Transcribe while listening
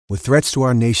With threats to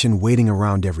our nation waiting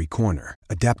around every corner,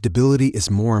 adaptability is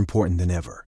more important than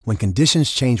ever. When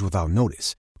conditions change without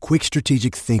notice, quick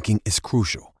strategic thinking is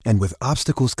crucial. And with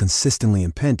obstacles consistently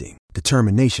impending,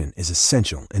 determination is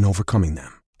essential in overcoming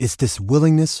them. It's this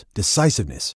willingness,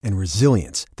 decisiveness, and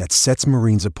resilience that sets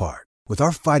Marines apart. With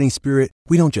our fighting spirit,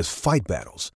 we don't just fight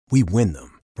battles, we win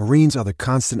them. Marines are the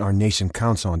constant our nation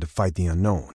counts on to fight the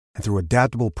unknown. And through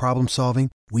adaptable problem solving,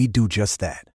 we do just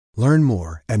that. Learn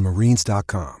more at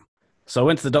marines.com. So I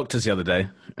went to the doctor's the other day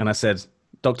and I said,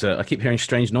 "Doctor, I keep hearing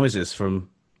strange noises from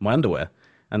my underwear."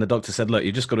 And the doctor said, "Look,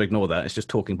 you just got to ignore that. It's just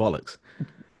talking bollocks."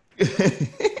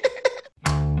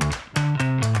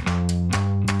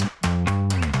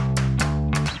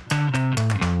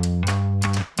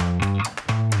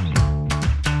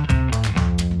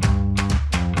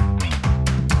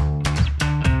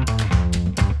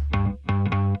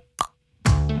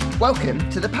 Welcome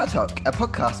to The Paddock, a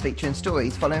podcast featuring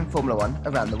stories following Formula One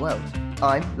around the world.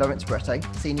 I'm Lawrence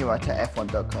Bretto, senior writer at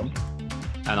F1.com.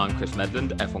 And I'm Chris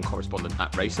Medland, F1 correspondent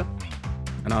at Racer.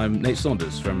 And I'm Nate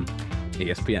Saunders from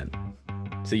ESPN.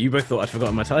 So you both thought I'd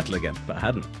forgotten my title again, but I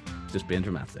hadn't. Just being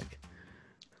dramatic.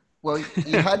 Well,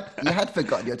 you had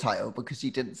forgotten your title because you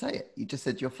didn't say it. You just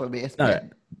said you're from ESPN. No,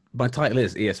 my title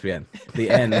is ESPN. The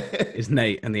N is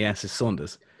Nate and the S is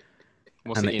Saunders.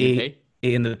 What's and the E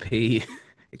E and the P? E and the P,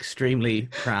 extremely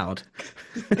proud.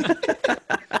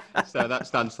 So that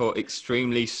stands for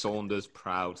Extremely Saunders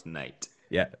Proud Nate.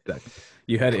 Yeah,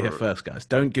 you heard it here first, guys.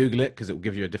 Don't Google it because it will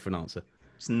give you a different answer.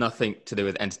 It's nothing to do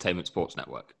with Entertainment Sports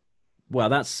Network.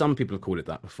 Well, some people have called it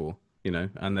that before, you know,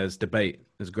 and there's debate.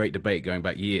 There's great debate going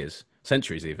back years,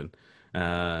 centuries even.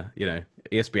 ESPN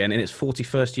in its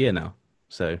 41st year now.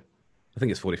 So I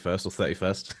think it's 41st or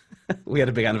 31st. We had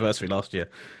a big anniversary last year.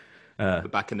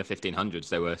 But back in the 1500s,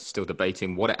 they were still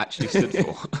debating what it actually stood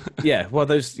for. Yeah, well,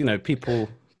 those,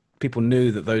 people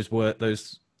knew that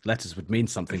those letters would mean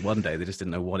something one day. They just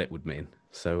didn't know what it would mean.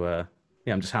 So,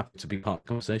 I'm just happy to be part of the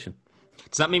conversation.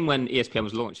 Does that mean when ESPN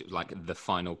was launched, it was like the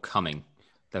final coming?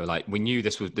 They were like, we knew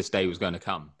this day was going to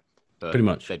come, but pretty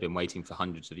much they'd been waiting for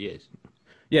hundreds of years.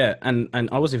 Yeah, and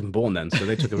I wasn't even born then, so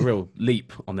they took a real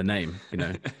leap on the name,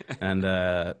 And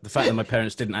the fact that my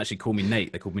parents didn't actually call me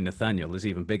Nate, they called me Nathaniel, is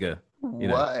even bigger.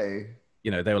 Whoa.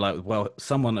 They were like, well,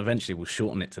 someone eventually will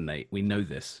shorten it to Nate. We know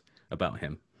this about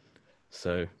him.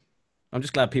 So I'm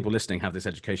just glad people listening have this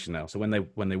education now. So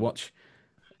when they watch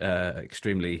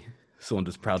Extremely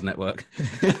Saunders Proud Network,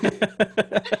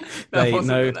 they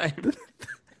know.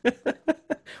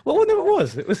 Well, no, it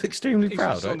was. It was Extremely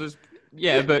Proud. Right?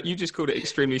 Yeah, but you just called it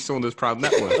Extremely Saunders Proud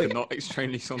Network and not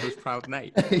Extremely Saunders Proud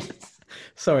Nate.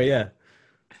 Sorry, yeah.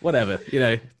 Whatever.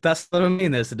 That's what I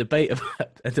mean. There's a debate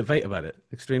about it.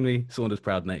 Extremely Saunders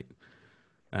Proud Nate.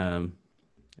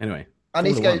 Anyway. I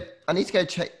need to go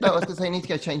check. No, I was going to say I need to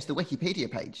go change the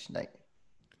Wikipedia page, Nate.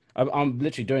 I'm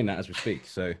literally doing that as we speak,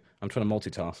 so I'm trying to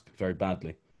multitask very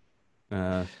badly.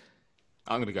 I'm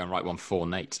going to go and write one for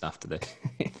Nate after this.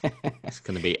 It's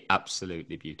going to be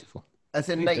absolutely beautiful. As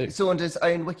in Nate Saunders'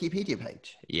 own Wikipedia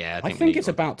page? Yeah, I think it's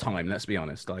about time, let's be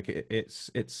honest. Like,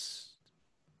 it's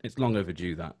long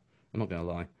overdue, that. I'm not going to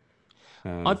lie.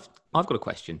 I've got a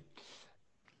question.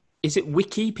 Is it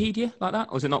Wikipedia like that,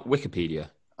 or is it not Wikipedia?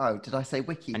 Oh, did I say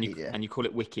Wikipedia? And you call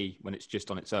it Wiki when it's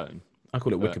just on its own? I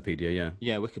call it Wikipedia, yeah.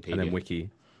 Yeah, Wikipedia. And then Wiki.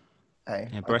 Oh,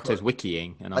 yeah, Bretto's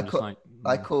wikiing, and I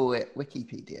call it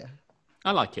Wikipedia.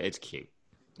 I like it. It's cute.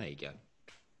 There you go.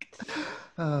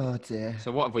 Oh dear.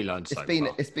 So what have we learned so far?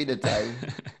 It's been a day.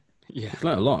 Yeah. I've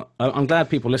learned a lot. I'm glad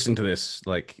people listening to this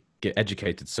get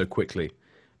educated so quickly,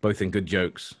 both in good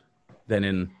jokes, then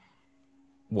in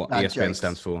what Bad ESPN jokes.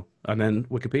 stands for, and then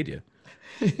Wikipedia.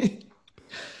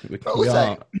 But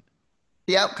also,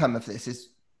 the outcome of this is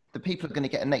the people are going to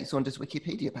get a Nate Saunders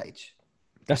Wikipedia page.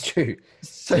 That's true.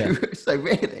 So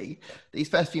really, these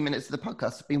first few minutes of the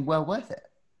podcast have been well worth it.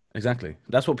 Exactly.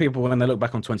 That's what people, when they look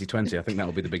back on 2020, I think that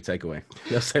will be the big takeaway.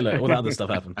 They'll say, look, all that other stuff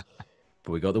happened,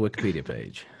 but we got the Wikipedia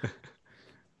page.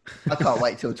 I can't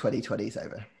wait till 2020 is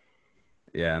over.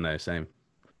 Yeah, no, same.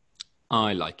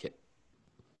 I like it.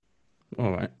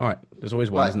 All right. There's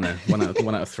always one, isn't there?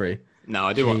 One out of three. No,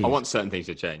 I do. I want certain things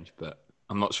to change, but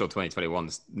I'm not sure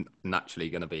 2021's naturally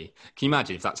going to be. Can you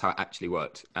imagine if that's how it actually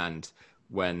worked? And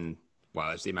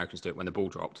as the Americans do it, when the ball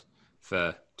dropped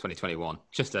for 2021,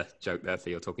 just a joke there for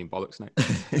you're talking bollocks, Nick.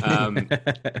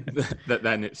 That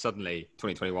then suddenly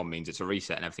 2021 means it's a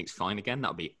reset and everything's fine again. That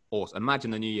would be awesome. Imagine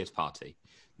the New Year's party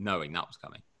knowing that was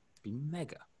coming. It'd be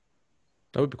mega.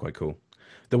 That would be quite cool.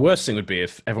 The worst thing would be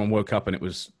if everyone woke up and it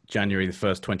was January the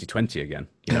 1st, 2020 again,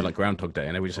 like Groundhog Day,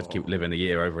 and then we just had to keep living the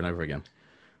year over and over again.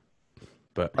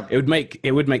 But it would make the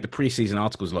preseason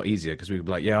articles a lot easier because we would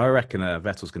be like, yeah, I reckon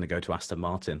Vettel's going to go to Aston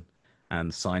Martin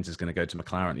and Sainz is going to to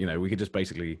McLaren. You know, we could just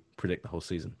basically predict the whole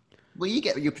season. Well, you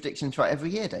get your predictions right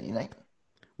every year, don't you, Nate?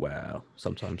 Well,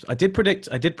 sometimes I did predict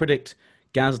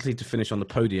Gasly to finish on the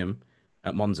podium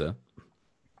at Monza.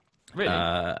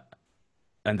 Really?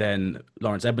 And then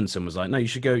Lawrence Edmondson was like, "No, you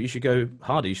should go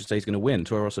harder. You should say he's going to win."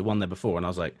 Toro Rosso won there before, and I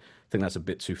was like, "I think that's a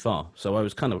bit too far." So I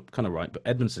was kind of right, but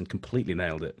Edmondson completely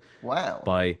nailed it. Wow!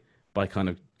 By kind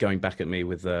of going back at me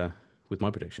with my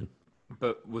prediction.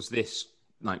 But was this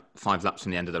like 5 laps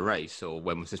from the end of the race, or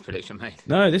when was this prediction made?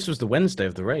 No, this was the Wednesday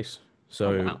of the race.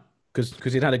 So wow.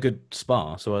 Because he'd had a good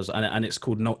Spa, so and it's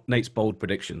called Nate's bold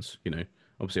predictions. You know,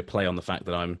 obviously a play on the fact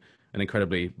that I'm an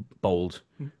incredibly bold,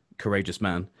 courageous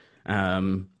man.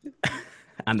 And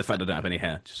the fact I don't have any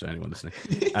hair, just so anyone listening.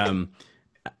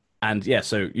 And yeah,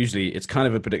 so usually it's kind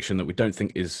of a prediction that we don't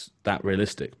think is that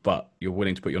realistic, but you're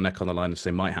willing to put your neck on the line and say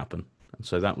might happen. And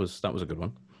so that was a good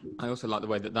one. I also like the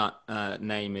way that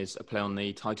name is a play on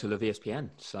the title of ESPN.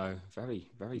 So very,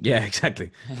 very good. Yeah, exactly.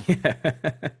 Yeah.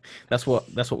 That's what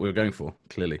we were going for,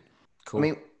 clearly. Cool. I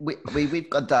mean, we've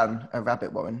got down a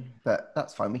rabbit warren, but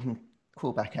that's fine. We can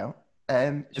crawl back out.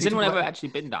 Has anyone ever actually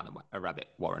been down a rabbit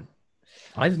warren?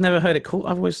 I've never heard it called.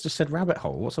 I've always just said rabbit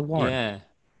hole. What's a warren? Yeah,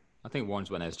 I think warren's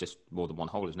when there's just more than one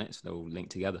hole, isn't it? So they're all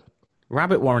linked together.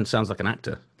 Rabbit warren sounds like an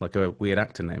actor, like a weird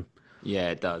actor name. Yeah,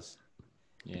 it does.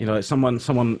 Yeah. You know, like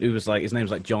someone who was like, his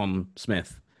name's like John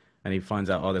Smith, and he finds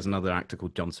out, oh, there's another actor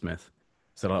called John Smith.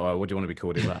 So like, well, what do you want to be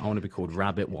called? He's like, I want to be called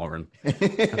Rabbit Warren. And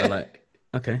they're like,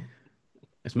 okay,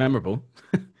 it's memorable.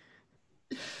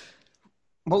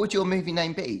 What would your movie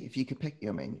name be if you could pick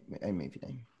your own movie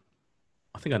name?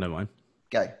 I think I know mine.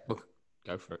 Go.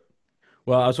 Go for it.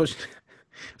 Well, I was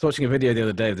watching a video the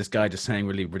other day of this guy just saying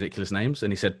really ridiculous names,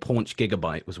 and he said Paunch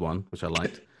Gigabyte was one, which I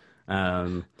liked.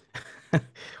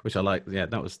 Which I liked. Yeah,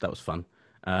 that was fun.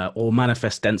 Or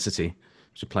Manifest Density,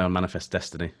 which would play on Manifest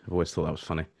Destiny. I've always thought that was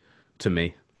funny. To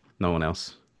me, no one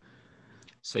else.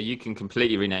 So you can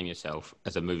completely rename yourself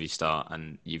as a movie star,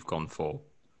 and you've gone for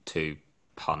 2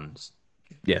 puns.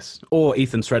 Yes, or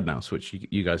Ethan Threadmouse, which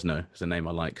you guys know is a name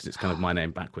I like because it's kind of my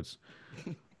name backwards.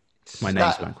 My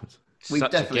name's backwards. We've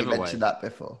definitely mentioned that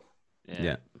before.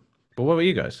 Yeah. But what about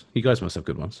you guys? You guys must have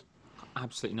good ones.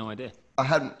 Absolutely no idea. I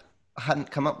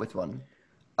hadn't come up with one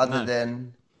other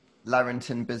than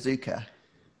Larrington Bazooka.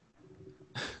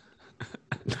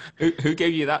 Who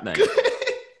gave you that name?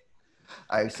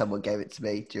 Oh, someone gave it to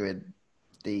me during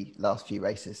the last few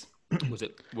races.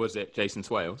 Was it Jason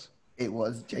Swales? It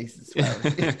was Jason Swales.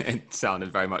 It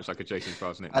sounded very much like a Jason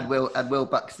Swales name. And Will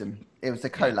Buxton. It was a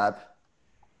collab.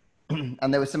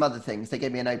 And there were some other things. They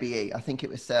gave me an OBE. I think it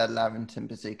was Sir Larrington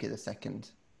Bazooka the second.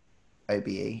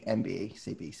 OBE, MBE,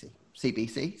 CBC,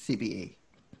 CBE.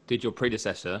 Did your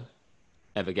predecessor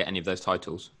ever get any of those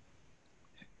titles?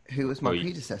 Who was my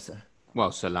predecessor?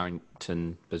 Well, Sir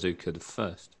Larrington Bazooka the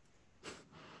first.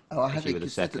 Oh, I hadn't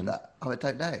considered that. Oh, I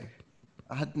don't know.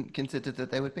 I hadn't considered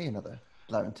that there would be another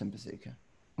Larrington Bazooka.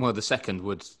 Well, the second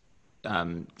would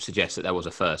suggest that there was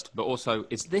a first. But also,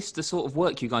 is this the sort of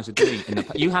work you guys are doing?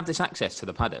 You have this access to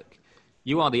the paddock.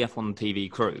 You are the F1 TV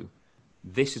crew.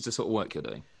 This is the sort of work you're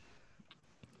doing.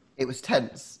 It was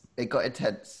tense. It got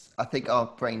intense. I think our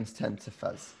brains tend to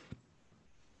fuzz.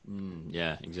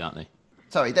 Yeah, exactly.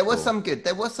 Sorry, there was some good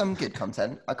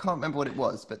content. I can't remember what it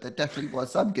was, but there definitely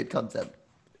was some good content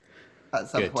at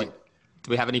some point.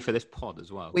 Do we have any for this pod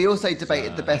as well? We also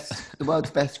debated the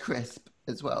world's best crisp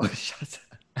as well. Shut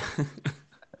up.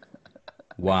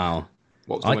 Wow.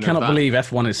 I cannot believe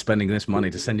F1 is spending this money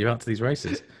to send you out to these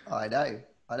races. I know.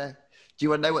 Do you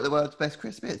want to know what the world's best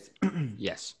crisp is?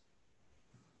 Yes.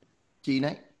 Do you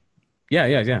know?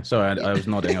 Yeah. Sorry, I was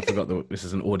nodding. I forgot that this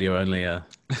is an audio-only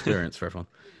experience for everyone.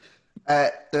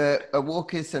 A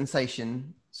Walker's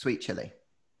Sensation sweet chili.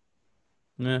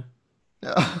 Yeah.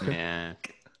 Yeah.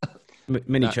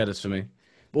 Mini cheddars for me.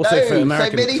 Also for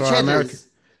American, so for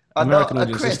our American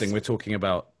audience crisp. listening, we're talking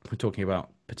about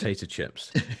potato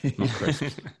chips, not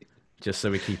crisps. Just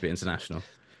so we keep it international.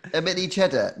 A mini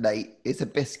cheddar, Nate, is a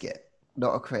biscuit,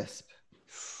 not a crisp.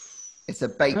 It's a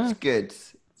baked good,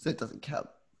 so it doesn't count.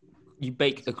 You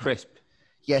bake a crisp?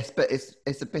 Yes, but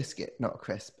it's a biscuit, not a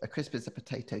crisp. A crisp is a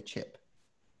potato chip.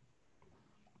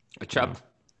 A chub?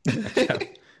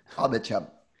 I'm a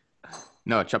chump.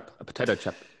 No, a potato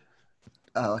chip.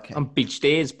 Oh, okay. I'm beach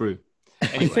days, brew.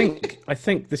 Anyway. I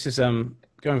think this is going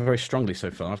very strongly so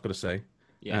far, I've got to say.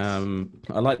 Yes.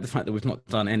 I like the fact that we've not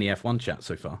done any F1 chat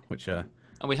so far, which and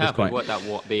we have worked out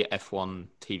what the F1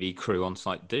 TV crew on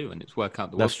site do, and it's worked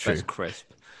out the world's best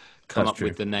crisp come That's up true.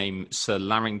 with the name Sir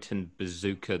Larrington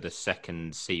Bazooka II,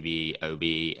 CBE,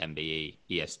 OBE, MBE,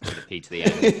 ES to the P to the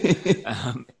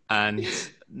N. And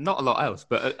not a lot else.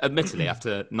 But admittedly,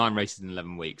 after 9 races in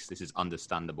 11 weeks, this is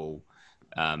understandable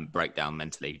breakdown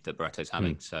mentally that Barretto's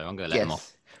having. So I'm going to let him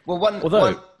off. Well,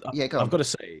 yeah, go on. I've got to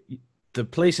say, the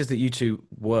places that you two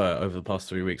were over the past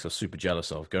 3 weeks are super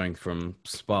jealous of, going from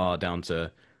Spa down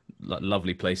to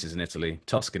lovely places in Italy,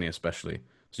 Tuscany especially.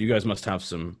 So you guys must have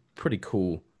some pretty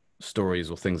cool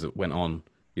stories or things that went on,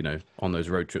 on those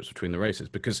road trips between the races.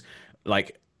 Because,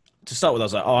 like, to start with, I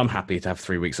was like, oh, I'm happy to have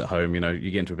 3 weeks at home. You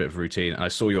get into a bit of a routine. And I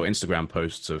saw your Instagram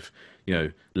posts of,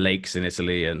 lakes in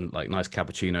Italy and like nice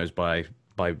cappuccinos by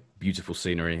beautiful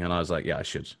scenery. And I was like, yeah, I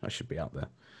should be out there.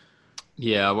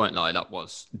 Yeah, I won't lie.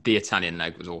 The Italian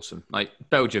leg was awesome. Like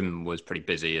Belgium was pretty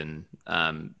busy and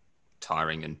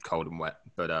tiring and cold and wet,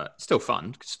 but still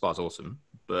fun because Spa's awesome.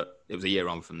 But it was a year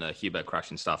on from the Huber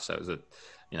crash and stuff, so it was a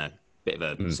bit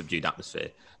of a subdued atmosphere.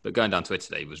 But going down to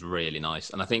Italy was really nice,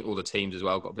 and I think all the teams as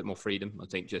well got a bit more freedom. I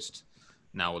think just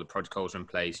now all the protocols are in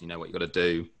place, you know what you got to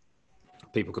do.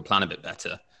 People could plan a bit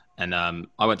better. And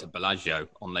I went to Bellagio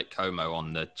on Lake Como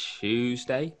on the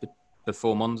Tuesday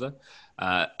before Monza,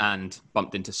 and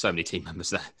bumped into so many team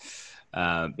members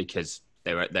there because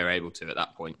they were able to at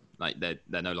that point. Like they're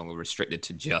no longer restricted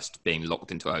to just being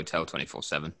locked into a hotel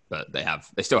 24/7, but they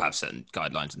still have certain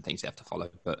guidelines and things they have to follow.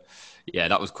 But yeah,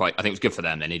 that was I think it was good for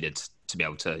them. They needed to be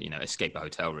able to escape a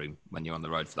hotel room when you're on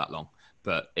the road for that long.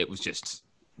 But it was just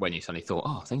when you suddenly thought,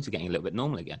 oh, things are getting a little bit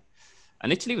normal again.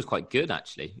 And Italy was quite good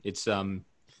actually. It's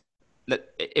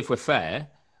if we're fair,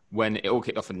 when it all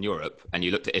kicked off in Europe and you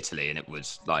looked at Italy and it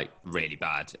was like really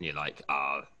bad and you're like,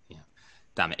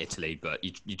 damn it, Italy. But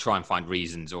you try and find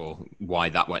reasons or why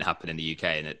that won't happen in the UK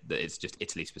and that it's just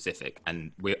Italy specific.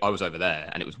 And I was over there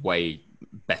and it was way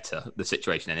better, the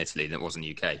situation in Italy, than it was in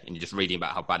the UK. And you're just reading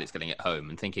about how bad it's getting at home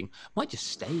and thinking, I might just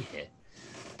stay here.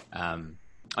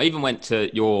 I even went to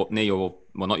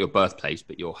not your birthplace,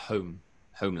 but your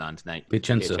homeland, Nate.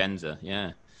 Piacenza.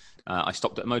 Yeah. I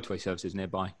stopped at motorway services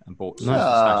nearby and bought some Nice.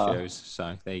 pistachios.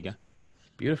 So there you go.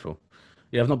 Beautiful.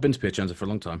 Yeah, I've not been to Piacenza for a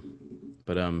long time,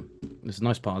 but it's a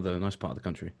nice part of the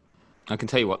country. I can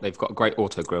tell you what, they've got a great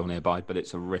auto grill nearby, but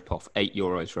it's a rip-off.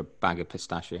 €8 for a bag of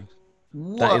pistachios.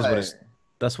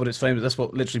 That's what it's famous. That's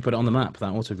what literally put it on the map.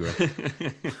 That auto grill.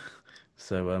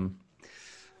 So,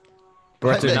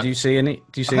 Barretto, do you see any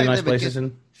nice places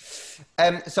in?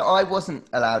 So I wasn't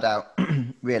allowed out,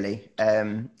 really.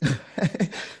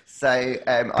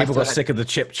 People got sick of the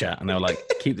chip chat, and they were like,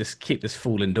 "Keep this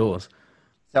fool indoors."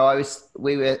 So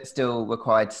we were still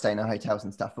required to stay in our hotels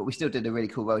and stuff, but we still did a really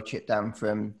cool road trip down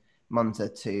from Monza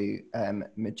to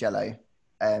Mugello.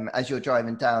 As you're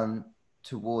driving down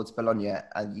towards Bologna,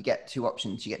 and you get two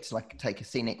options. You get to like take a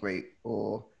scenic route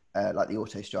or like the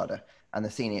Autostrada, and the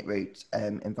scenic route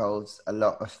involves a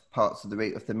lot of parts of the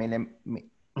route of the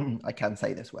I can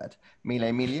say this word,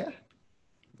 Mille Miglia.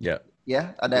 Yeah.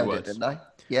 Yeah, I nailed it, didn't I?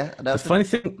 Yeah, I nailed the funny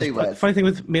thing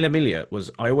with Mille Miglia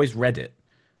was I always read it.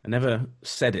 I never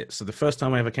said it. So the first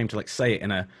time I ever came to like say it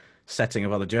in a setting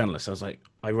of other journalists,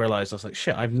 I realized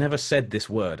shit, I've never said this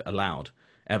word aloud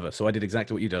ever. So I did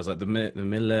exactly what you did. I was like the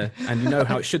Mille, and you know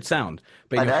how it should sound,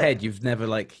 but in your head you've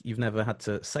never had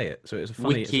to say it. So it's a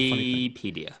funny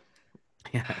Wikipedia.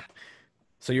 Yeah.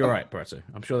 So you're right, Barretto.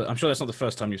 I'm sure that's not the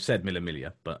first time you've said Mille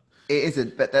Miglia, but it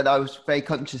isn't. But then I was very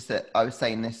conscious that I was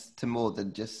saying this to more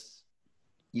than just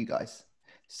you guys,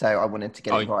 so I wanted to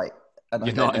get it right. And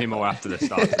you're not anymore after the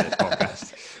start of this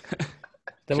podcast.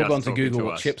 Then we'll go on to Google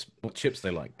what chips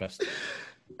they like best.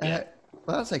 Well,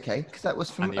 that's okay because that was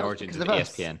from and the origins of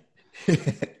ESPN.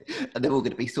 And they're all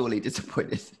going to be sorely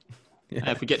disappointed.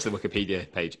 Yeah. If we get to the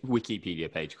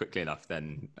Wikipedia page quickly enough,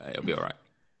 then it'll be all right.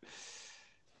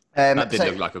 That did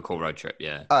look like a cool road trip,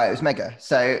 yeah. Oh, it was mega.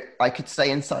 So I could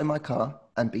stay inside my car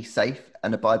and be safe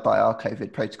and abide by our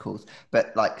COVID protocols,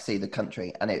 but like see the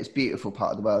country. And it was a beautiful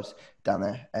part of the world down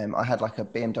there. I had like a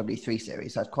BMW 3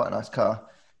 Series. So I had quite a nice car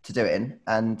to do it in.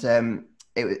 And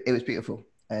it was beautiful.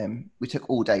 We took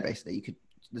all day basically.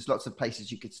 There's lots of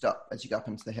places you could stop as you go up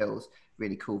into the hills.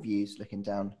 Really cool views looking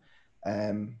down.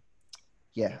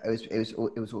 Yeah,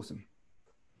 it was awesome.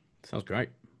 Sounds great.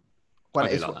 Well,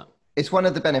 I do like that. It's one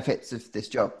of the benefits of this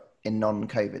job in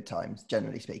non-COVID times,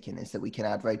 generally speaking, is that we can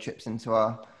add road trips into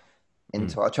our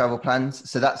travel plans.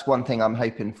 So that's one thing I'm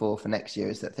hoping for next year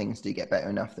is that things do get better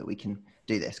enough that we can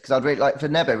do this. Because I'd really like for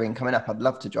Nürburgring coming up, I'd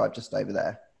love to drive just over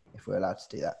there if we're allowed to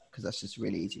do that, because that's just a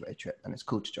really easy road trip and it's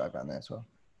cool to drive around there as well.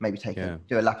 Maybe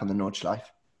do a lap on the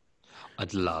Nordschleife.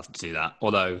 I'd love to do that.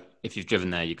 Although if you've driven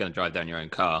there, you're going to drive there in your own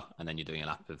car and then you're doing a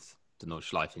lap of the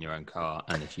Nordschleife in your own car.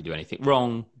 And if you do anything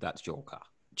wrong, that's your car.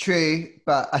 True,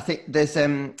 but I think there's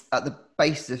at the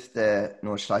base of the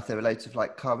Nordschleife there were loads of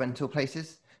like car rental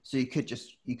places, so you could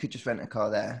just rent a car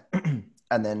there,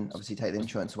 and then obviously take the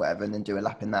insurance or whatever, and then do a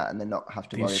lap in that, and then not have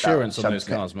to The worry about insurance on those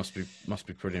shunting it. cars must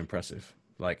be pretty impressive.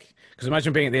 Like, because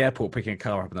imagine being at the airport picking a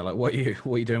car up, and they're like, what are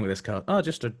you doing with this car?" "Oh,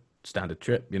 just a standard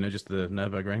trip, just the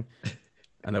Nürburgring."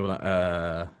 And they were like,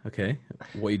 "Okay,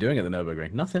 what are you doing at the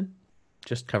Nürburgring?" "Nothing,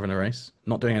 just covering a race,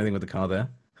 not doing anything with the car there."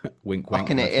 Wink, wink.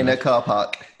 Parking it in a car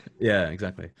park. Yeah,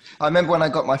 exactly. I remember when I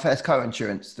got my first car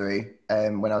insurance through,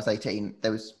 when I was 18,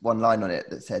 there was one line on it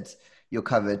that said, "You're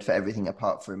covered for everything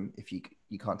apart from if you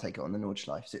can't take it on the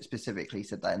Nordschleife." So it specifically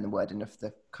said that in the wording of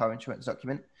the car insurance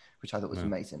document, which I thought was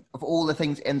amazing. Of all the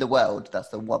things in the world, that's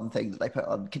the one thing that they put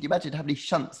on. Could you imagine how many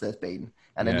shunts there's been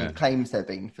and how many claims there have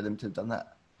been for them to have done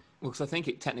that? Well, because I think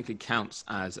it technically counts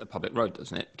as a public road,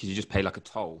 doesn't it? Because you just pay like a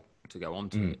toll to go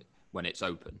onto it when it's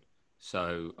open.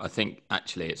 So I think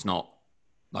actually it's not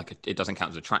like it doesn't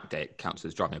count as a track day. It counts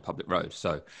as driving a public road.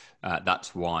 So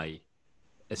that's why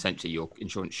essentially your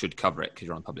insurance should cover it because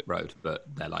you're on a public road. But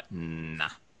they're like, nah,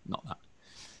 not that.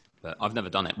 But I've never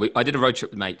done it. I did a road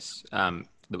trip with mates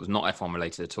that was not F1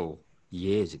 related at all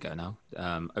years ago now,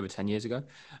 over 10 years ago.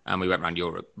 And we went around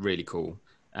Europe, really cool.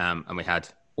 And we had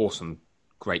awesome,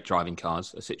 great driving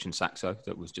cars, a Citroen Saxo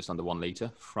that was just under 1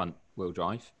 litre, front wheel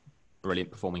drive.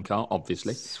 Brilliant performing car,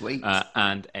 obviously. Sweet.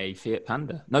 And a Fiat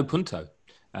Panda. No, Punto,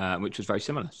 which was very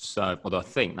similar. So, although I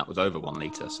think that was over 1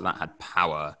 litre, so that had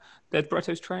power. They had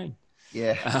Barretto's train.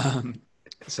 Yeah.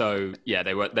 So, yeah,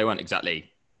 they weren't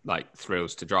exactly like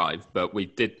thrills to drive, but we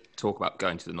did talk about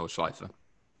going to the Nordschleife.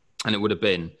 And it would have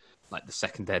been like the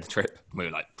second day of the trip. We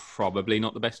were like, probably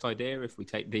not the best idea if we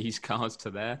take these cars to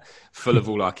there, full of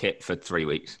all our kit for 3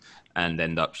 weeks and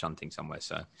end up shunting somewhere.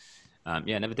 So,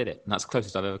 yeah, never did it. And that's the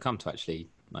closest I've ever come to actually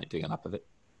like doing a lap of it,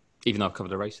 even though I've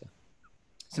covered a racer.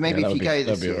 So maybe if you go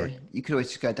this year, you could always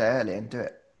just go a day early and do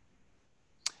it.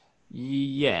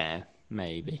 Yeah,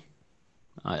 maybe.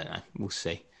 I don't know. We'll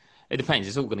see. It depends.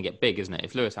 It's all going to get big, isn't it?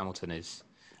 If Lewis Hamilton is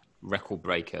record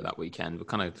breaker that weekend, we're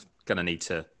kind of going to need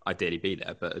to ideally be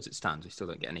there. But as it stands, we still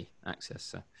don't get any access.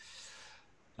 So,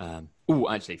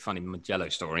 actually, funny Mugello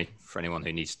story for anyone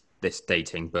who needs this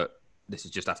dating. But this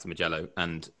is just after Mugello,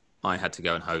 and I had to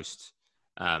go and host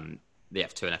the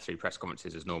F2 and F3 press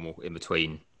conferences as normal in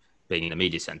between being in the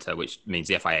media centre, which means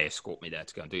the FIA escort me there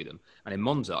to go and do them. And in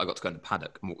Monza, I got to go in the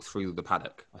paddock and walk through the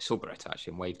paddock. I saw Barretto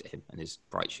actually and waved at him in his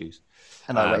bright shoes.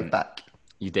 And I waved back.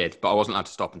 You did, but I wasn't allowed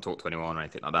to stop and talk to anyone or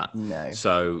anything like that. No.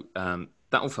 So that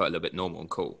all felt a little bit normal and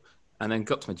cool. And then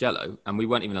got to Mugello, and we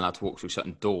weren't even allowed to walk through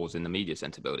certain doors in the media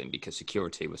centre building because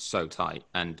security was so tight.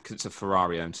 And because it's a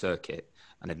Ferrari-owned circuit,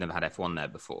 and they'd never had F1 there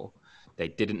before, they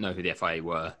didn't know who the FIA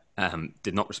were,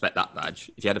 did not respect that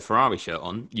badge. If you had a Ferrari shirt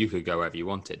on, you could go wherever you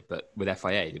wanted. But with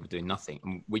FIA, they were doing nothing.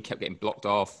 And we kept getting blocked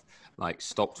off, like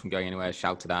stopped from going anywhere,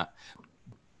 shouted at.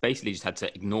 Basically just had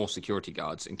to ignore security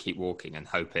guards and keep walking and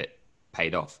hope it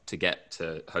paid off to get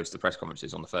to host the press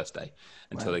conferences on the first day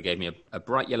until they gave me a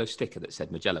bright yellow sticker that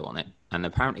said Mugello on it. And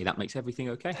apparently that makes everything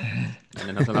okay. And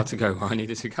then I was allowed to go where I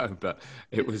needed to go. But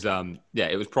it was,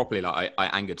 it was properly like I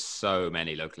angered so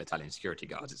many local Italian security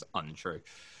guards. It's untrue.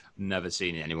 Never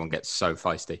seen anyone get so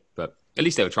feisty. But at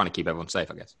least they were trying to keep everyone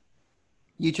safe, I guess.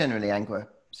 You generally anger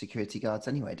security guards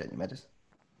anyway, don't you, Meadows?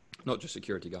 Not just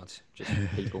security guards, just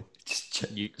people.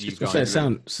 You It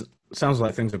sounds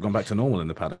like things have gone back to normal in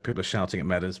the paddock. People are shouting at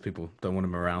Meadows. People don't want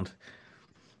him around.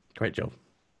 Great job.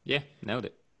 Yeah, nailed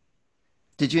it.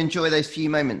 Did you enjoy those few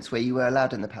moments where you were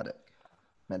allowed in the paddock,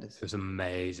 Meadows? It was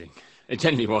amazing. It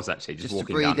genuinely was actually just walking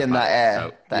to breathe down in that air,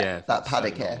 felt that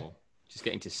paddock so air. normal. Just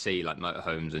getting to see like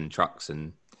motorhomes and trucks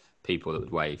and people that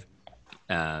would wave.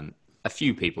 A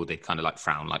few people did kind of like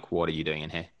frown, like, "What are you doing in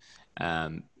here?"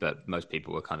 But most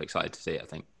people were kind of excited to see it, I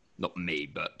think. Not me,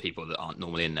 but people that aren't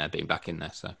normally in there being back in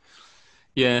there. So,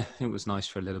 yeah, it was nice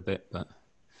for a little bit, but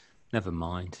never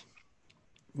mind.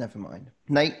 Never mind.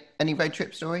 Nate, any road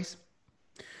trip stories?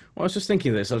 Well, I was just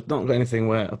thinking of this. I've not got anything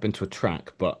where I've been to a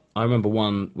track, but I remember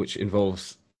one which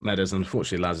involves Meadows, and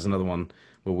unfortunately, Laz, is another one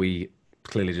where we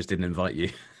clearly just didn't invite you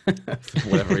for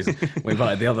whatever reason. We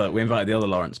invited the other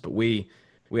Lawrence, but we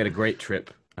had a great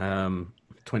trip,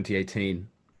 2018,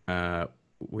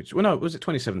 was it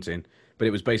 2017? But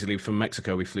it was basically from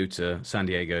Mexico. We flew to San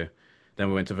Diego, then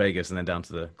we went to Vegas, and then down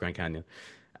to the Grand Canyon,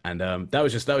 and that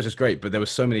was just great. But there were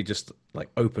so many just like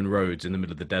open roads in the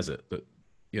middle of the desert that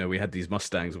we had these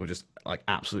Mustangs and we're just like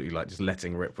absolutely like just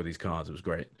letting rip with these cars. It was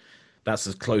great. That's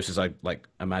as close as I like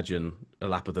imagine a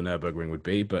lap of the Nürburgring would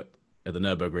be. But at the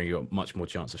Nürburgring, you got much more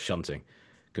chance of shunting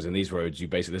because in these roads,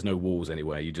 there's no walls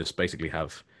anywhere. You just basically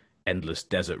have endless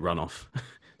desert runoff.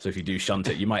 So if you do shunt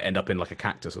it, you might end up in like a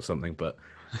cactus or something, but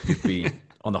you'd be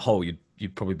on the whole, you'd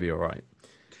probably be all right.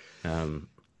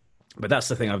 But that's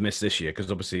the thing I've missed this year,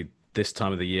 because obviously this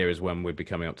time of the year is when we'd be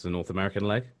coming up to the North American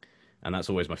leg, and that's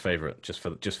always my favorite, just for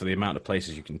the amount of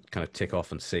places you can kind of tick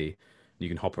off and see. You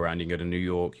can hop around. You can go to New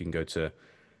York. You can go to,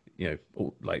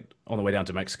 like on the way down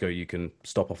to Mexico, you can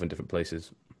stop off in different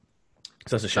places.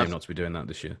 So that's a shame not to be doing that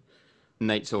this year.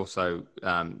 Nate's also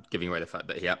giving away the fact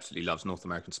that he absolutely loves North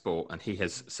American sport, and he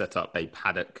has set up a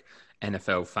paddock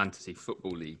NFL fantasy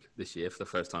football league this year for the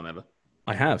first time ever.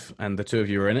 I have, and the two of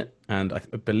you are in it, and I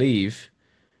believe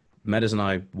Meadows and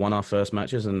I won our first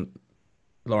matches, and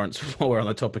Lawrence, while we're on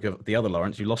the topic of the other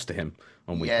Lawrence, you lost to him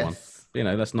on week one.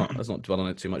 Let's not dwell on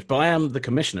it too much. But I am the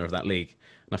commissioner of that league,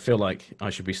 and I feel like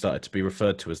I should be started to be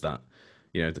referred to as that,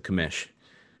 the commish.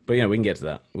 But we can get to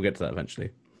that. We'll get to that eventually.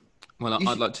 Well,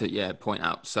 I'd like to point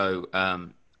out. So,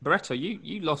 Barreto,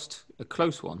 you lost a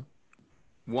close one.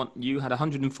 You had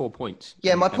 104 points.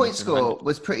 Yeah, my point score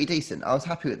was pretty decent. I was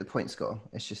happy with the point score.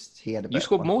 It's just he had a better. You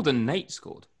scored more than Nate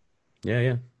scored.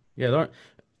 Yeah.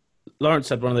 Lawrence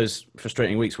had one of those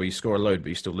frustrating weeks where you score a load but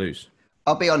you still lose.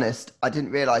 I'll be honest. I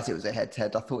didn't realise it was a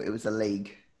head-to-head. I thought it was a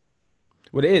league.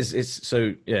 Well, it is. It's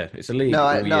a league. No,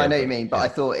 I know what you mean, but I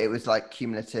thought it was like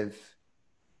cumulative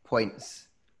points.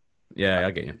 Yeah,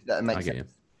 I get you. That makes sense.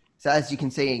 So as you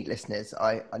can see, listeners,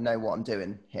 I know what I'm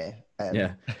doing here.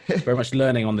 Very much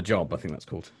learning on the job, I think that's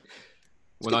called.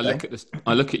 Well,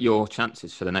 I look at your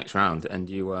chances for the next round, and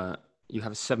you have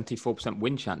a 74%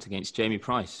 win chance against Jamie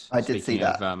Price. I did see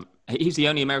that. He's the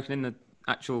only American in the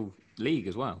actual league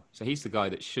as well, so he's the guy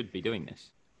that should be doing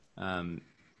this.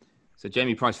 So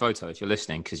Jamie Price photo, if you're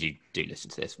listening, because you do listen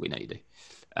to this, we know you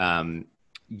do.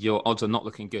 Your odds are not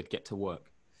looking good. Get to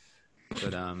work.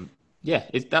 But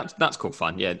that's cool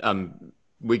fun. Yeah,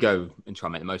 we go and try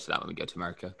and make the most of that when we go to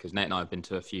America, because Nate and I have been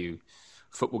to a few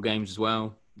football games as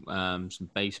well, some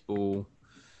baseball.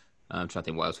 I'm trying to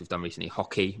think what else we've done recently.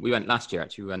 Hockey. We went last year,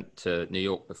 actually. We went to New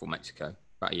York before Mexico,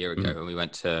 about a year ago, and we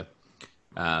went to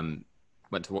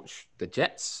watch the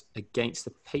Jets against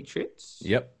the Patriots.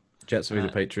 Yep, Jets v the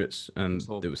Patriots, and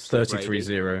it was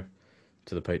 33-0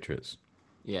 to the Patriots.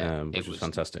 Yeah, which was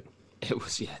fantastic. It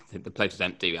was, the place was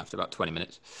empty after about 20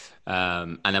 minutes.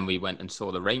 And then we went and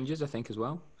saw the Rangers, I think, as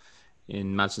well,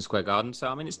 in Madison Square Garden. So,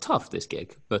 I mean, it's tough, this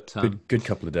gig. But good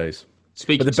couple of days.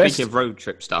 Speaking of road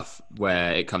trip stuff,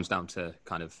 where it comes down to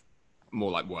kind of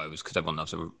more like woes, because everyone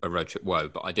loves a road trip woe,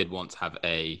 but I did once have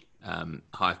a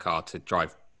hire car to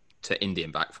drive to Indy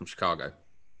and back from Chicago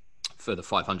for the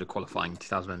 500 qualifying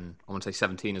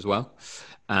 2017 as well.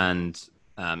 And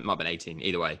it might have been 18,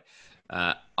 either way.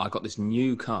 I got this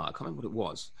new car. I can't remember what it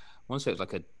was. I want to say it was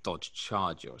like a Dodge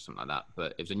Charger or something like that,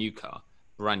 but it was a new car,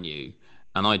 brand new.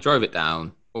 And I drove it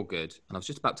down, all good. And I was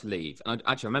just about to leave. And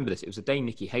I actually remember this. It was the day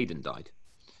Nicky Hayden died,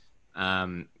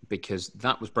 because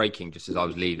that was braking just as I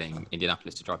was leaving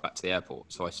Indianapolis to drive back to the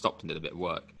airport. So I stopped and did a bit of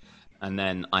work. And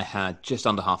then I had just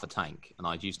under half a tank, and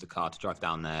I'd used the car to drive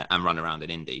down there and run around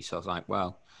in Indy. So I was like,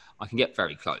 well, I can get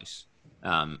very close.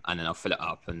 And then I'll fill it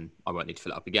up, and I won't need to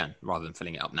fill it up again, rather than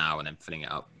filling it up now and then filling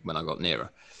it up when I got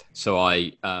nearer. So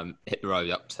I hit the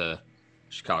road up to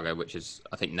Chicago, which is,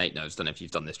 I think Nate knows, don't know if you've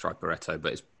done this drive Barreto,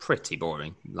 but it's pretty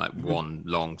boring, like one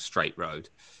long straight road.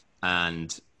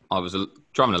 And I was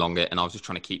driving along it, and I was just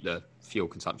trying to keep the fuel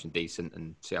consumption decent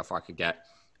and see how far I could get.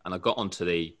 And I got onto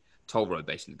the toll road,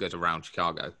 basically, that goes around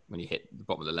Chicago when you hit the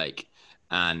bottom of the lake.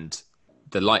 And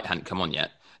the light hadn't come on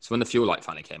yet. So when the fuel light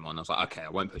finally came on, I was like, okay, I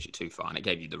won't push it too far. And it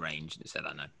gave you the range. And it said, I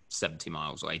don't know, 70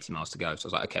 miles or 80 miles to go. So I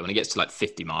was like, okay, when it gets to like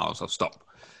 50 miles, I'll stop.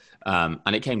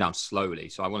 And it came down slowly.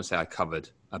 So I want to say I covered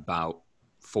about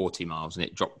 40 miles and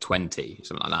it dropped 20,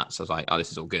 something like that. So I was like, oh,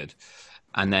 this is all good.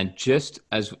 And then just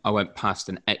as I went past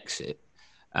an exit,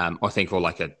 I think, or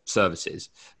like a services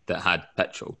that had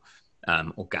petrol,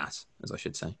 or gas, as I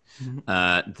should say,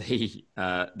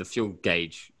 the fuel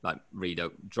gauge reader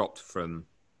dropped from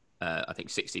I think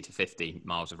 60 to 50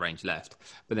 miles of range left.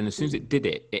 But then as soon as it did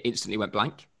it, it instantly went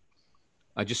blank.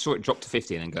 I just saw it drop to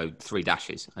 50 and then go 3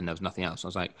 dashes, and there was nothing else. I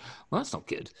was like, well, that's not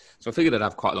good. So I figured I'd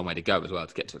have quite a long way to go as well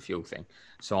to get to a fuel thing.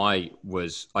 So I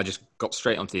just got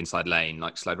straight onto the inside lane,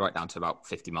 slowed right down to about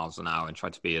 50 miles an hour and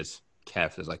tried to be as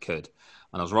careful as I could.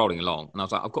 And I was rolling along, and I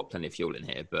was like, I've got plenty of fuel in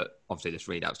here, but obviously this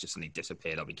readout's just suddenly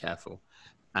disappeared. I'll be careful.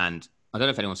 And I don't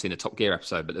know if anyone's seen the Top Gear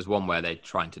episode, but there's one where they're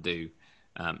trying to do,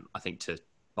 I think, to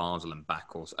Basel and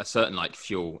back, or a certain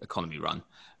fuel economy run,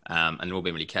 and they're all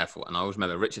being really careful. And I always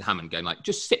remember Richard Hammond going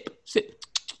just sip.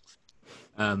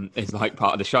 It's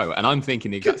part of the show, and I'm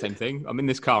thinking the exact same thing. I'm in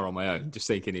this car on my own, just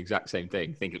thinking the exact same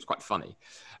thing. Think it was quite funny,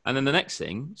 and then the next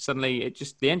thing, suddenly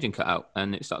the engine cut out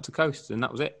and it started to coast, and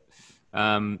that was it.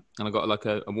 And I got like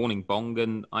a warning bong,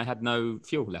 and I had no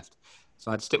fuel left. So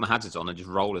I had to stick my hazards on and just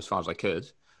roll as far as I could.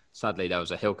 Sadly, there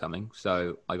was a hill coming,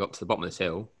 so I got to the bottom of this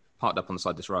hill, parked up on the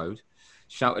side of this road,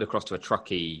 shouted across to a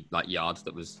truckie like yard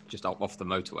that was just off the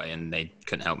motorway, and they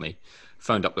couldn't help me.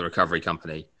 Phoned up the recovery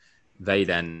company. They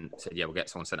then said, "Yeah, we'll get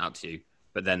someone sent out to you."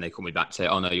 But then they called me back to say,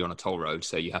 "Oh no, you're on a toll road,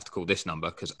 so you have to call this number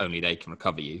because only they can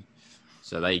recover you."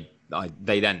 So they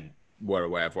then were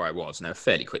aware of where I was, and they were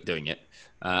fairly quick doing it,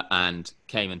 and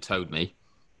came and towed me,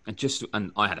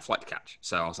 and I had a flight to catch,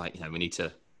 so I was like, we need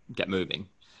to get moving.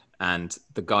 And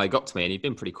the guy got to me, and he'd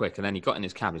been pretty quick, and then he got in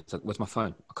his cab. He's like, "Where's my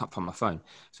phone? I can't find my phone."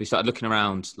 So he started looking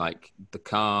around, like the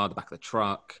car, the back of the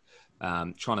truck,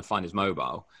 trying to find his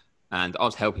mobile. And I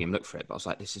was helping him look for it, but I was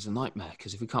like, "This is a nightmare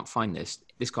because if we can't find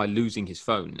this guy losing his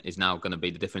phone is now going to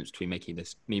be the difference between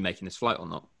me making this flight or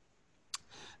not."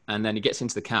 And then he gets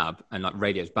into the cab and like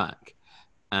radios back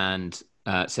and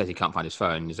says he can't find his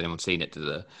phone. Has anyone seen it?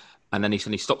 And then he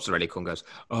suddenly stops the radio call and goes,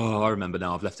 "Oh, I remember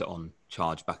now. I've left it on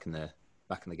charge back in the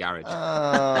garage."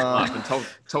 And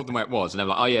told them where it was, and they were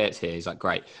like, "Oh yeah, it's here." He's like,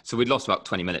 "Great." So we'd lost about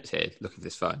 20 minutes here looking for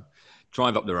this phone.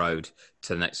 Drive up the road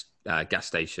to the next gas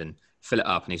station, fill it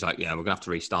up, and he's like, "Yeah, we're gonna have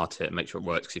to restart it and make sure it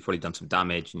works because you've probably done some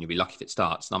damage, and you'll be lucky if it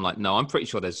starts." And I'm like, "No, I'm pretty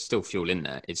sure there's still fuel in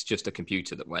there. It's just a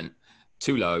computer that went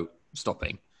too low,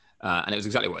 stopping." And it was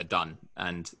exactly what it had done.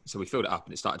 And so we filled it up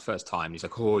and it started first time. He's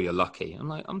like, "Oh, you're lucky." I'm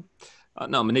like,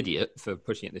 no, I'm an idiot for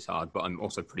pushing it this hard, but I'm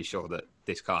also pretty sure that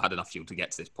this car had enough fuel to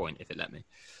get to this point if it let me.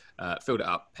 Filled it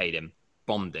up, paid him,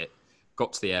 bombed it,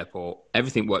 got to the airport.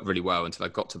 Everything worked really well until I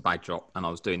got to bag drop and I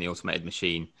was doing the automated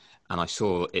machine and I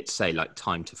saw it say like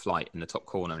time to flight in the top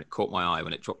corner, and it caught my eye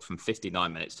when it dropped from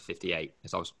 59 minutes to 58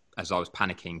 as I was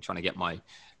panicking trying to get my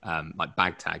my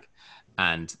bag tag.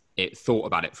 And it thought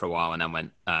about it for a while and then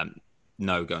went,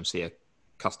 "No, go and see a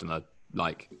customer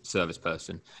like service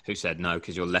person," who said, "No,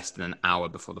 because you're less than an hour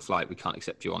before the flight. We can't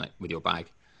accept you on it with your bag.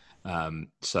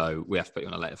 So we have to put you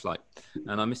on a later flight."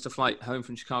 And I missed a flight home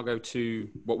from Chicago to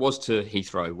what was to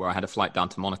Heathrow, where I had a flight down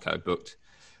to Monaco booked.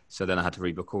 So then I had to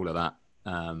rebook all of that,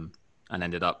 and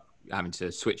ended up having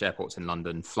to switch airports in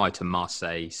London, fly to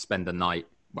Marseille, spend the night,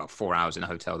 4 hours in a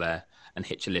hotel there, and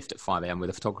hitch a lift at 5 a.m. with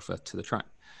a photographer to the track.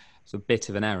 It's a bit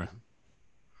of an error.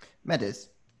 Meadows.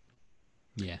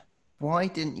 Yeah. Why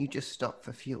didn't you just stop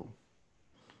for fuel?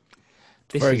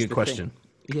 Very good question.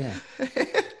 Yeah.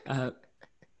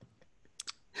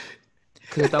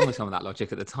 Could have done with some of that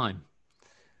logic at the time.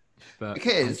 But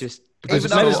Meadows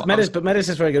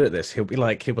is very good at this. He'll be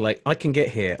like, "I can get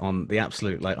here on the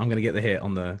absolute, like, I'm going to get here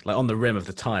on the rim of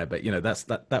the tire." But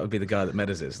that would be the guy that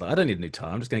Meadows is. Like, "I don't need a new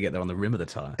tire. I'm just going to get there on the rim of the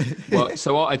tire." Well,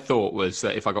 so what I thought was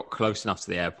that if I got close enough to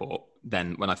the airport,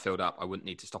 then when I filled up, I wouldn't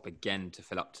need to stop again to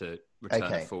fill up to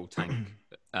return a full tank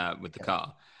with the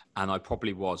car. And I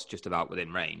probably was just about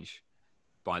within range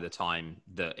by the time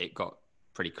that it got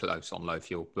pretty close on low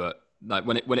fuel. But like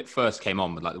when it first came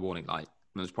on with like the warning light,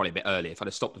 it was probably a bit early. If I'd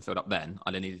have stopped and filled up then,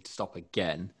 I'd have needed to stop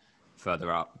again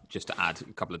further up just to add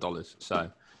a couple of dollars. So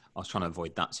I was trying to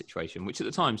avoid that situation, which at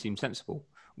the time seemed sensible.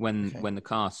 When the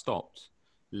car stopped,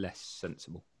 less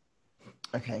sensible.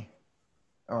 Okay.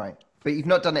 All right. But you've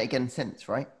not done it again since,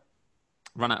 right?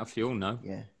 Run out of fuel? No.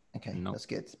 Yeah. Okay. No. That's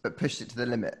good. But pushed it to the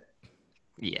limit?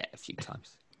 Yeah, a few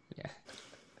times.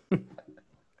 Yeah.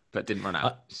 But didn't run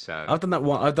out. So I've done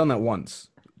that once,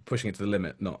 pushing it to the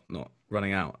limit, not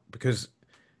running out, because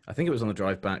I think it was on the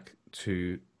drive back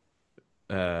to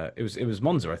it was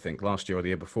Monza, I think, last year or the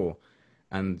year before,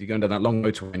 and you're going down that long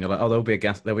motorway and you're like, "Oh, there'll be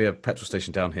a petrol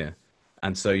station down here,"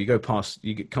 and so you go past,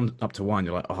 come up to one,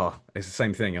 you're like, "Oh, it's the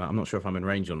same thing." You're like, "I'm not sure if I'm in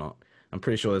range or not." I'm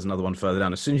pretty sure there's another one further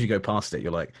down. As soon as you go past it,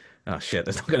 you're like, "Oh shit,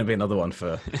 there's not going to be another one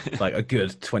for like a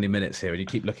good 20 minutes here." And you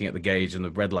keep looking at the gauge and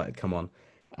the red light had come on.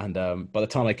 And by the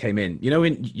time I came in,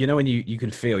 when you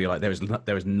can feel, you're like,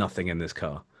 there is nothing in this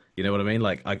car. You know what I mean?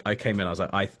 Like I came in, I was like,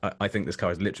 I think this car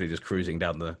is literally just cruising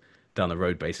down the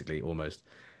road, basically, almost.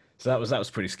 So that was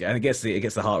pretty scary. And it gets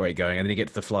the heart rate going, and then you get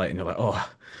to the flight, and you're like, "Oh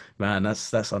man,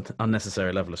 that's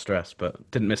unnecessary level of stress." But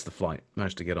didn't miss the flight.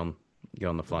 Managed to get on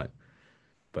the flight.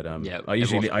 But I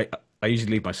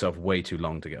usually leave myself way too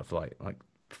long to get a flight, like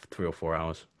 3 or 4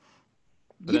 hours.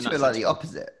 You two are like the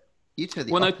opposite. You two are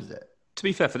the opposite. To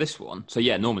be fair for this one, so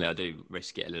yeah, normally I do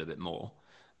risk it a little bit more.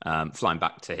 Flying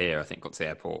back to here, I think got to the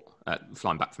airport.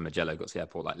 Flying back from Magello, got to the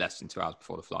airport like less than 2 hours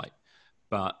before the flight.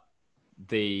 But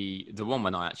the one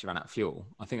when I actually ran out of fuel,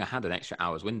 I think I had an extra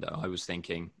hour's window. I was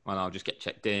thinking, well, I'll just get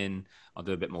checked in. I'll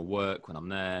do a bit more work when I'm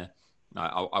there.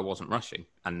 I wasn't rushing,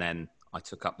 and then I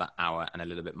took up that hour and a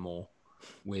little bit more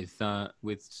with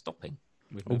stopping.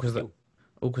 All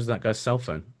because that guy's cell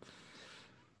phone.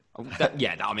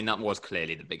 I mean, that was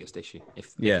clearly the biggest issue.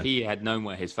 If Yeah. he had known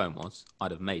where his phone was,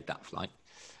 I'd have made that flight.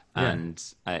 And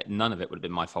none of it would have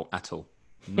been my fault at all.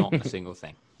 Not a single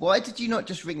thing. Why did you not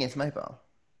just ring his mobile?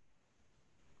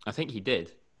 I think he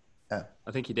did. Oh.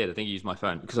 I think he did. I think he used my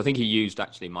phone because I think he used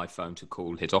actually my phone to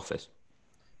call his office.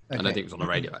 I don't think it was on the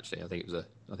radio actually. I think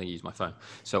he used my phone.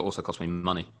 So it also cost me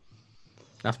money.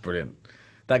 That's brilliant.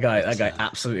 That guy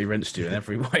absolutely rinsed you in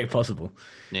every way possible.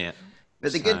 Yeah.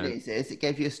 But the good news is it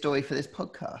gave you a story for this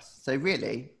podcast. So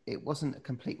really, it wasn't a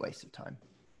complete waste of time.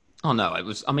 Oh no, it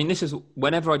was. I mean, this is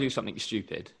whenever I do something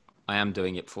stupid, I am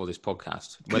doing it for this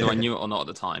podcast, whether I knew it or not at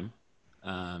the time.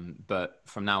 But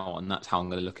from now on, that's how I'm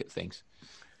going to look at things.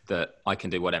 That I can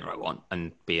do whatever I want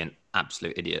and be an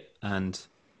absolute idiot, and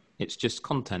it's just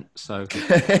content. So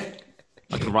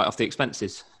I can write off the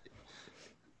expenses.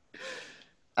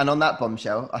 And on that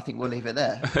bombshell, I think we'll leave it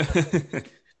there.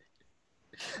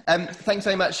 Thanks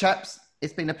very much, chaps.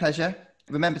 It's been a pleasure.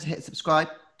 Remember to hit subscribe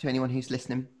to anyone who's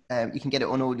listening. You can get it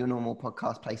on all your normal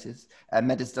podcast places.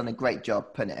 Meda's done a great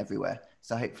job putting it everywhere.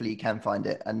 So hopefully you can find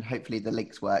it, and hopefully the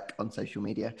links work on social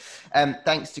media.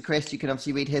 Thanks to Chris. You can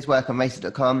obviously read his work on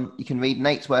racer.com. You can read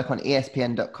Nate's work on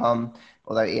ESPN.com,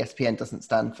 although ESPN doesn't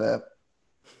stand for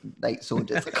Nate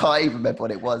Saunders. I can't even remember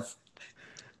what it was.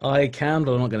 I can,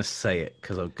 but I'm not going to say it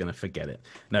because I'm going to forget it.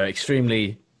 No,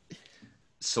 extremely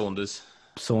Saunders,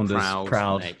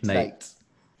 proud Nate. Nate.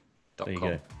 There you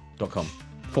go. .com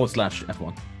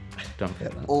 /F1. Don't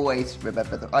forget that. Always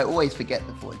remember I always forget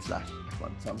the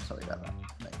 /F1, so I'm sorry about that.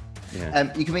 Mate.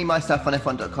 Yeah. You can read my stuff on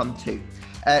F1.com too.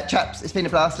 Chaps, it's been a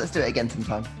blast. Let's do it again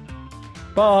sometime.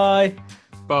 Bye.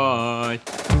 Bye.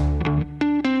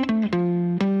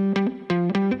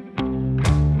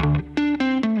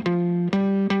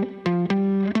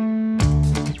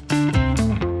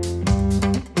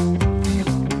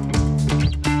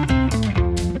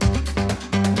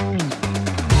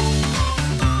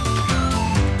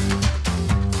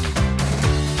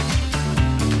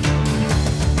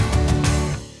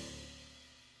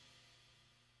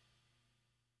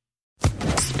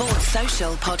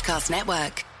 Podcast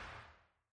Network.